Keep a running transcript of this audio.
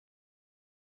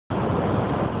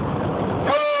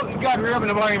got room in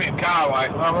the morning in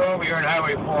Conway. Well, we're over here on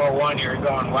Highway 401 here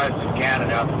going west in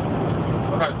Canada.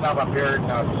 We're going to stop up here at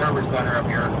the service center up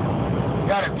here.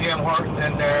 Got a Tim Hortons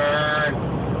in there.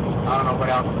 I don't know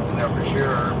what else is in there for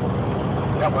sure.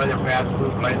 A couple other fast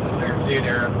food places there too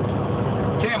there.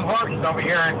 Tim Hortons over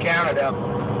here in Canada.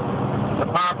 It's a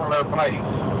popular place.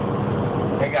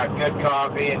 They got good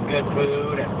coffee and good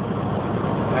food and,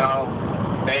 you know,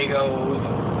 bagels,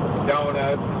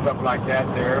 donuts, and stuff like that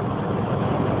there.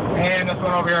 And this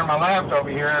one over here on my left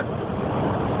over here,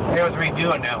 they was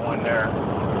redoing that one there.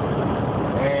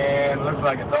 And looks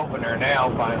like it's open there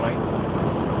now, finally.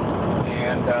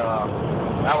 And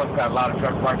that one's got a lot of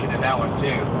truck parking in that one too.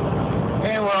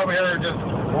 And we're over here just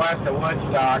west of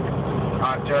Woodstock,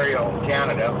 Ontario,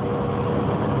 Canada.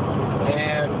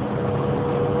 And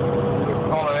we're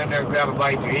pulling in there and grab a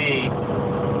bite to eat.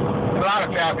 There's a lot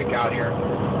of traffic out here.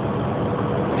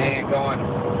 And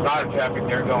a lot of traffic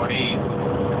there going east.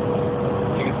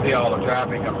 You can see all the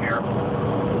traffic up here.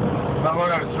 But we're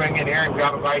going to swing in here and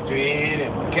grab a bite to eat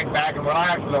and kick back and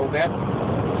relax a little bit.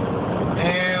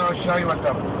 And I'll show you what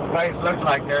the place looks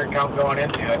like there going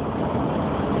into it.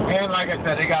 And like I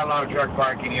said, they got a lot of truck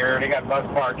parking here. They got bus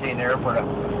parking there for the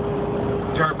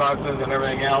tour buses and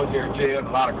everything else here too, and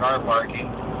a lot of car parking.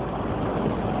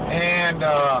 And I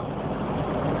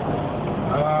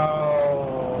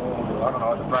don't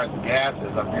know what the price of gas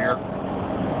is up here.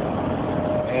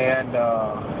 And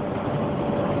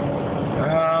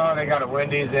they got a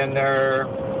Wendy's in there,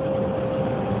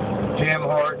 Tim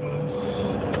Hortons,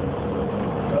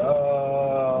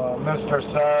 Mr.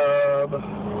 Sub,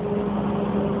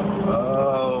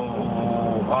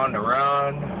 On the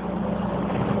Run,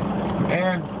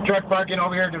 and truck parking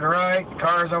over here to the right,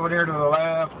 cars over there to the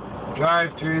left,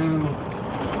 drive-through,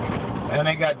 and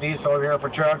they got diesel here for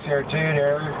trucks here too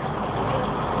there,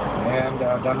 and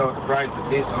don't know what the price of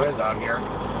diesel is out here.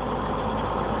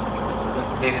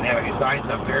 They didn't have any signs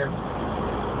up there.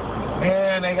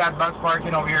 And they got bus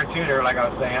parking over here too there, like I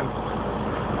was saying.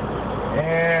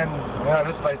 And, well,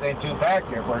 this place ain't too packed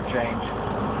here for a change.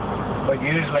 But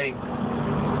usually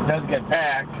it does get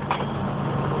packed.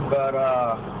 But,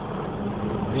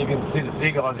 you can see the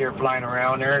seagulls here flying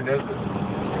around there. This is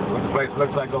what the place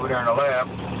looks like over there on the left.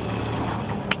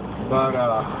 But,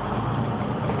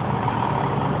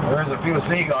 there's a few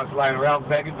seagulls flying around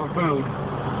begging for food.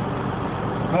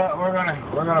 But we're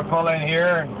gonna pull in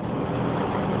here and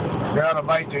grab a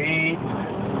bite to eat.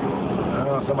 I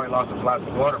know somebody lost a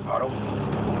plastic water bottle.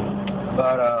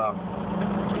 But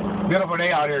beautiful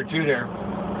day out here too there.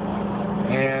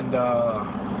 And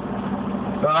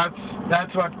so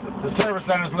that's what the service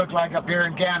centers look like up here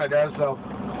in Canada. So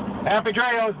happy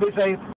trails, be safe.